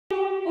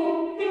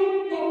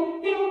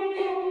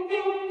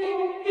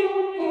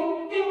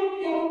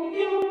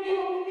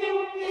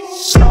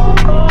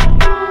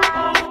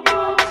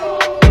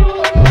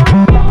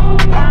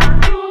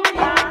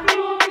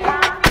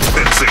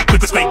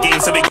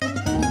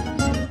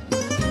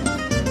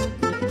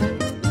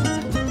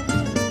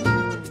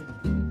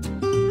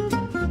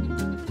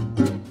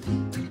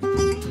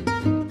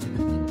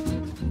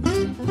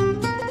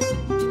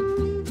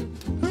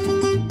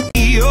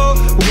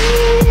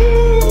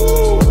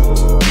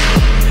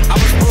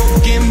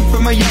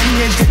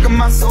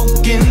my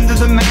soak into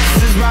the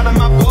masses, writing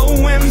my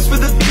poems for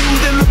the few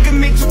that look at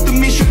me, took to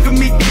me, shook at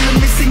me,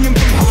 feeling me, singing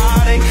from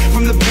heartache,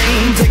 from the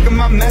pain, taking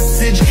my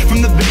message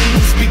from the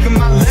vein, speaking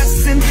my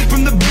lesson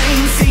from the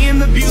brain, seeing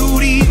the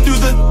beauty through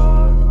the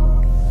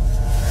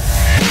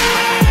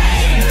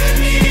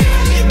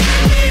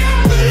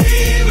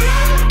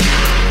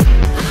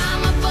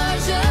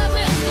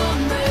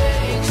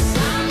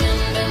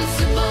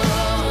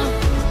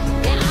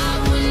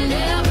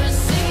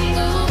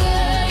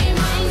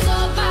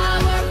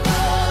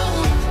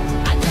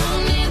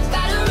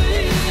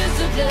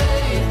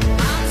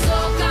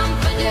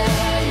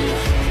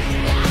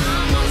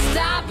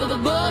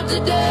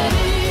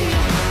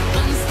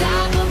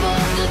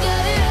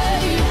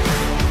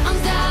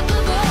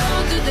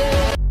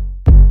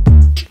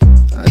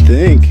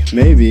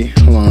Maybe.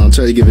 Hold on, I'll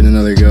try to give it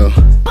another go.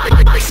 I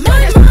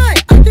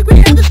think we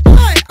have the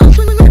spot. I'm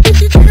swimming like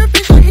fishy trainer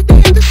fish, I hit the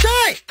other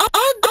side. I'll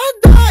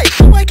die,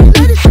 so I can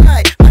let it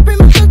slide. I bring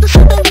myself to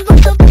shut down,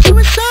 myself to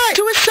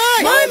suicide.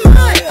 My,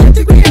 I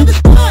think we have the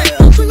spot.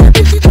 I'm swimming like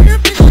fishy trainer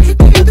fish, I hit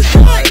the other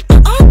side.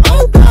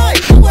 I'll die,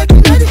 so I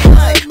can let it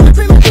slide. I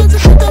bring myself to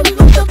shut down,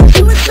 myself to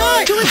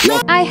suicide.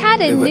 I had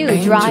a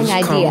new drawing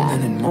idea.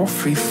 And more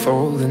free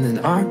falling than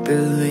I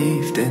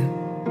believed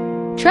in.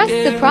 Trust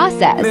the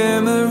process.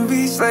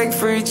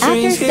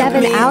 After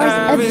 7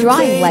 hours of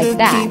drawing like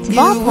that,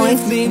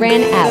 ballpoints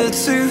ran out.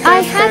 I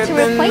had to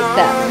replace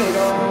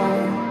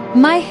them.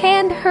 My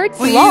hand hurts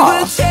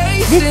raw.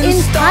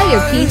 This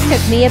entire piece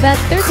took me about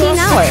 13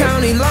 hours.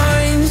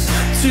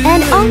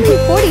 And only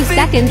 40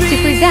 seconds to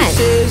present.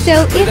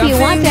 So if you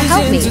want to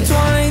help me,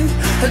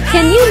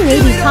 can you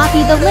maybe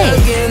copy the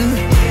link?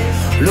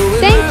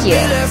 Thank you.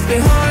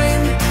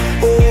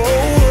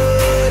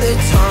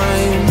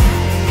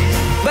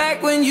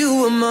 When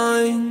you were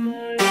mine.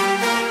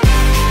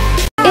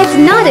 It's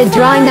not a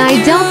drawing,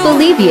 I don't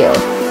believe you.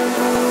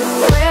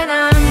 When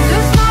I'm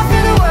too small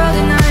for the world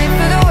and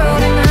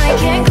I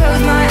can't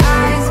close my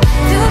eyes.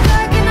 Too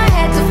dark in my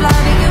head to fly,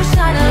 but you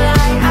shine a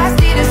light. I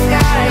see the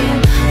sky.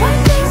 When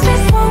things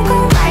just won't go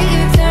right,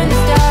 you turn to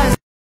stars.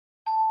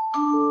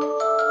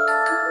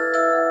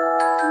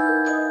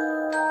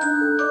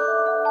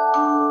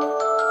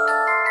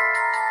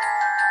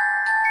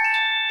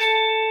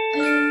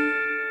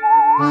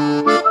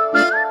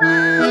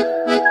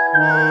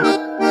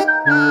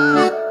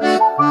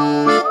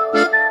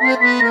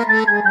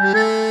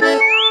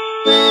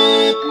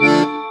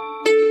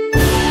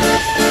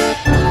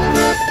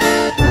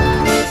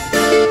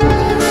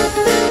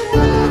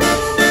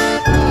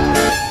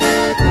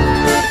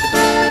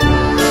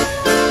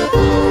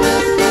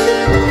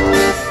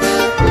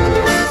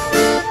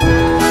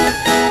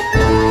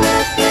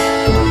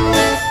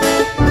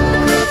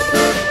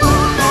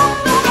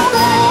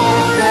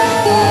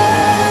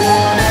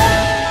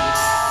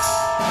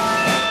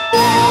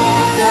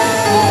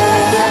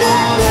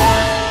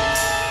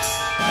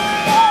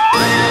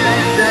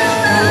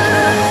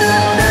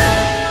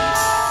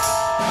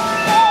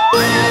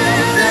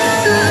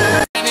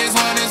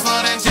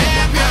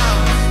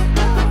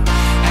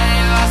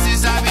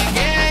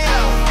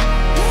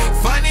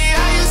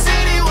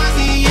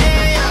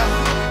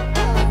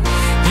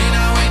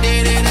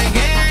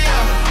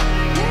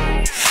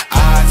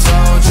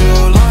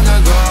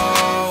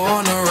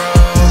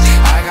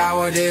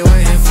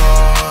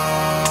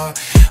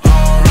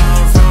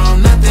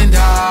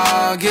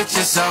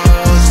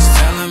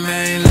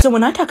 So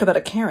when I talk about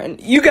a Karen,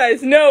 you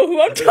guys know who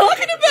I'm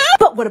talking about.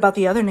 But what about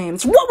the other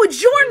names? What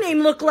would your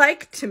name look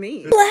like to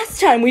me?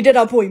 Last time we did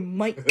our boy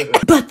Mike,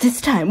 but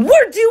this time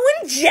we're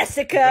doing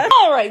Jessica.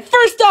 All right,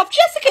 first off,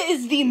 Jessica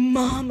is the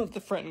mom of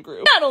the friend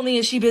group. Not only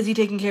is she busy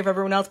taking care of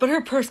everyone else, but her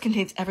purse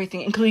contains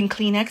everything, including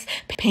Kleenex,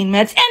 pain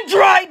meds, and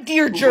dried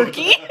deer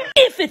jerky.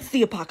 If it's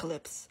the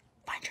apocalypse,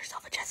 find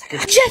yourself a Jessica.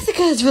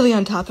 Jessica is really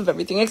on top of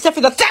everything, except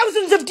for the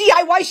thousands of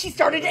DIYs she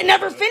started and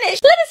never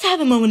finished. Let us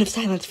have a moment of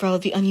silence for all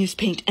of the unused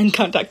paint and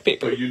contact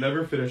paper. But you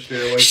never finished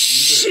it.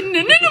 Shh,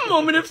 a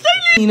moment of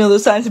silence. You know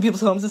those signs in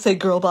people's homes that say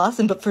girl boss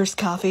and but first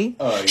coffee?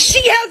 Yeah.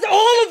 She has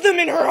all of them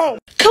in her home.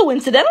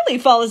 Coincidentally,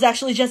 fall is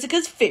actually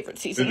Jessica's favorite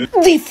season.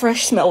 The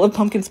fresh smell of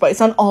pumpkin spice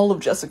on all of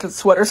Jessica's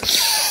sweaters.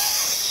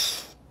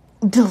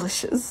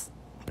 Delicious.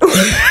 You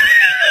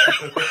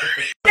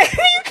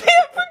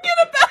can't forget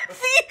about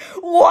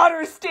the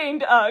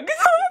water-stained Uggs.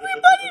 So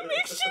everybody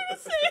make sure to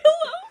say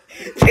hello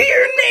to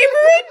your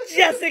neighborhood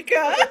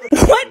Jessica.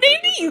 What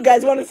name do you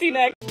guys want to see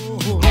next?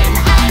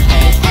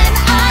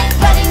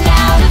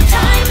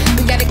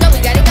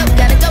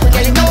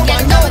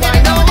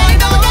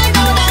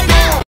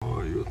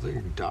 Oh, you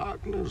think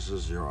darkness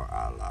is your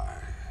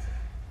ally?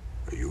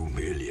 You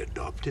merely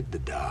adopted the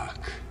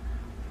dark.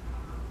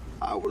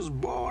 I was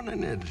born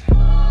in it.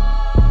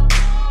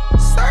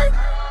 Sir,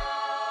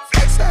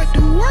 flex I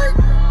do work.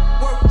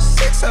 Work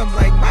 6 I'm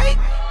like Mike.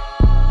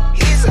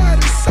 He's out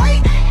of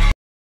sight.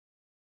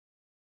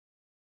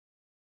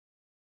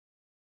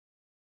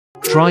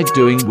 Tried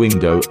doing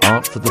window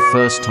art for the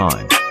first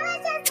time.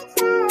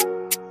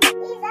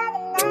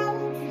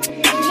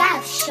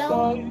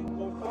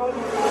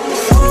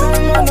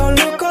 when I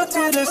look up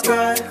to the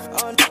sky.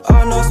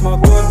 I lost my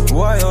boy,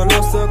 why I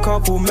lost a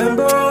couple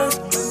members.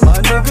 My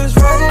niggas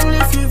riding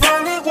if you've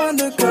only one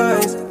the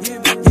guys.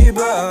 You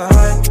better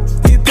hide,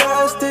 you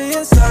better stay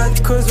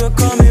inside, cause we're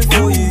coming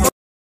for you.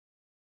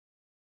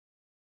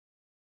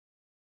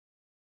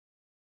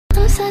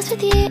 I'm obsessed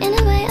with you in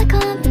a way I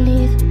can't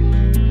believe.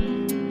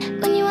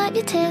 When you wipe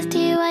your tears, do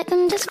you wipe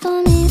them just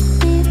for me?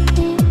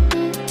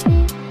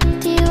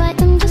 Do you wipe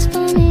them just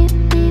for me?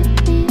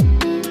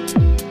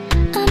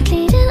 I'm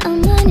pleading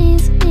on my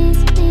knees,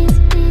 knees, knees,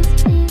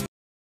 knees, knees.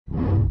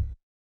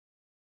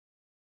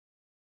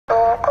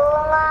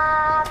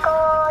 무궁화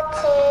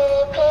꽃이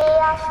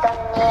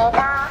피었습니다.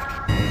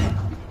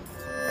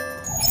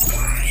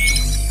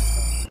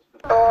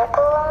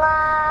 무궁화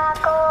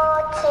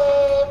꽃이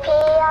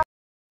피었습니다.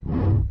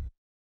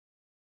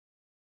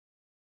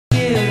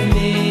 Give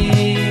me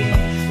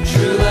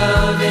true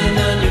love and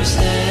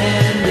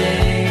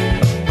understanding,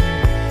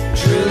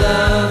 true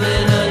love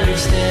and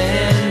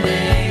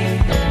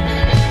understanding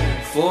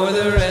for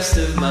the rest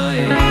of my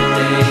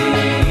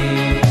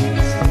days.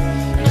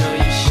 No,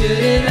 you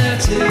shouldn't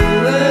have to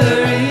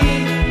worry.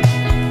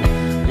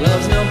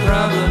 Love's no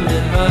problem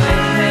in my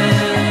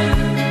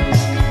hands.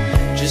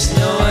 Just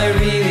know I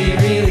really,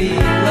 really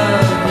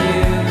love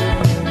you,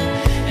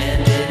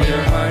 and in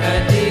your heart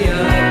I'd be a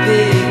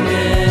big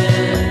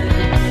man.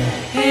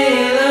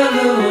 Hey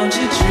lover, won't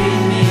you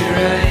treat me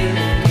right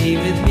and be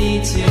with me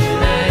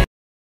tonight?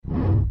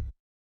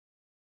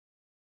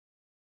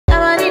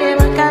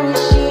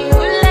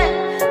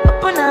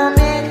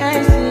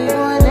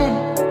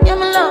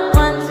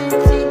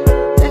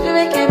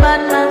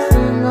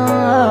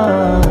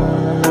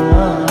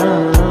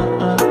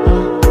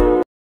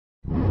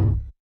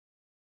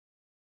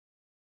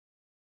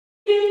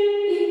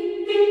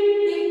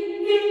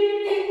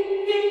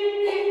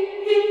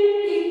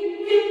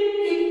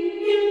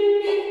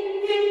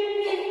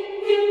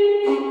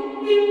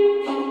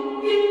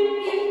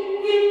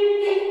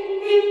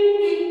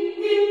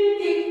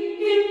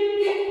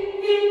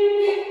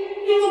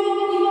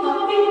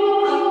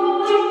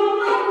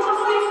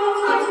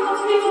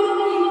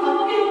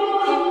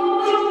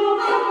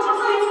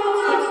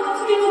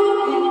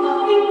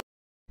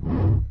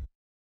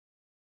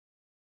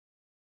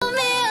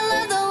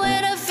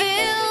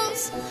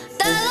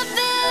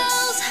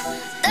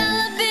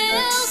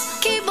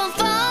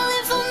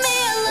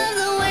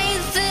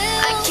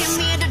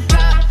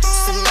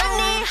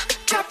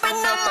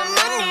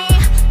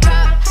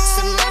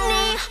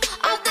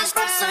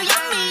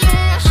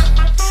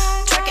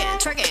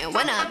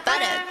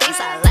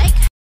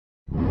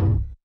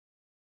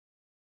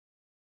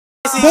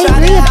 They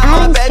agree of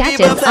adding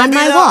sketches on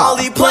my wall.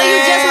 Boy, you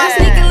just my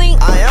sneaker link,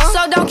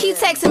 so don't keep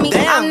texting me.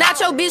 I'm not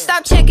your bitch,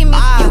 stop checking me.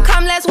 You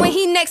come last when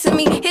he next to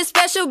me. His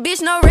special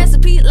bitch, no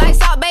recipe, like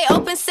Salt Bay,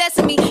 open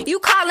sesame. You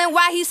calling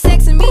while he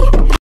sexing me.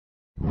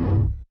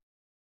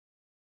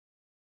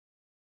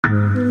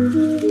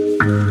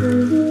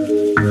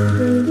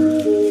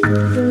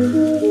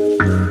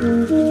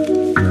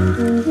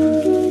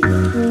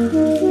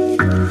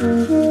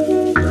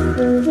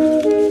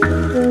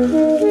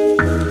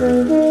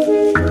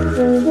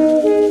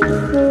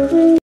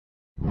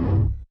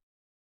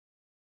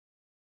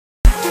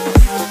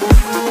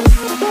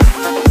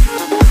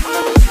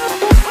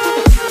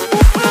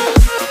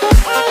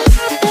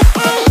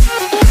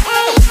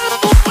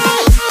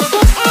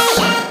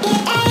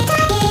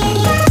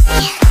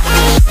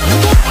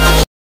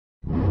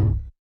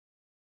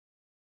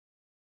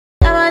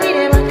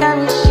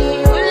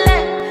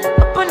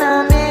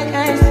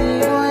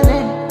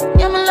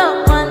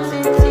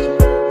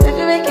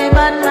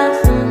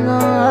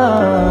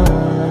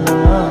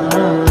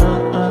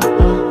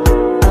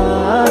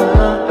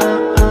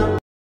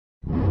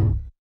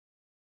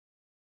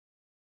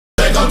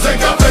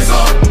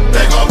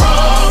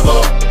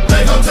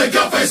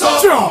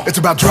 It's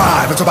about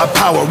drive, it's about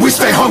power. We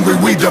stay hungry,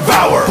 we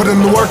devour. Put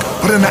in the work,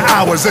 put in the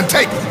hours, and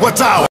take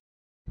what's ours.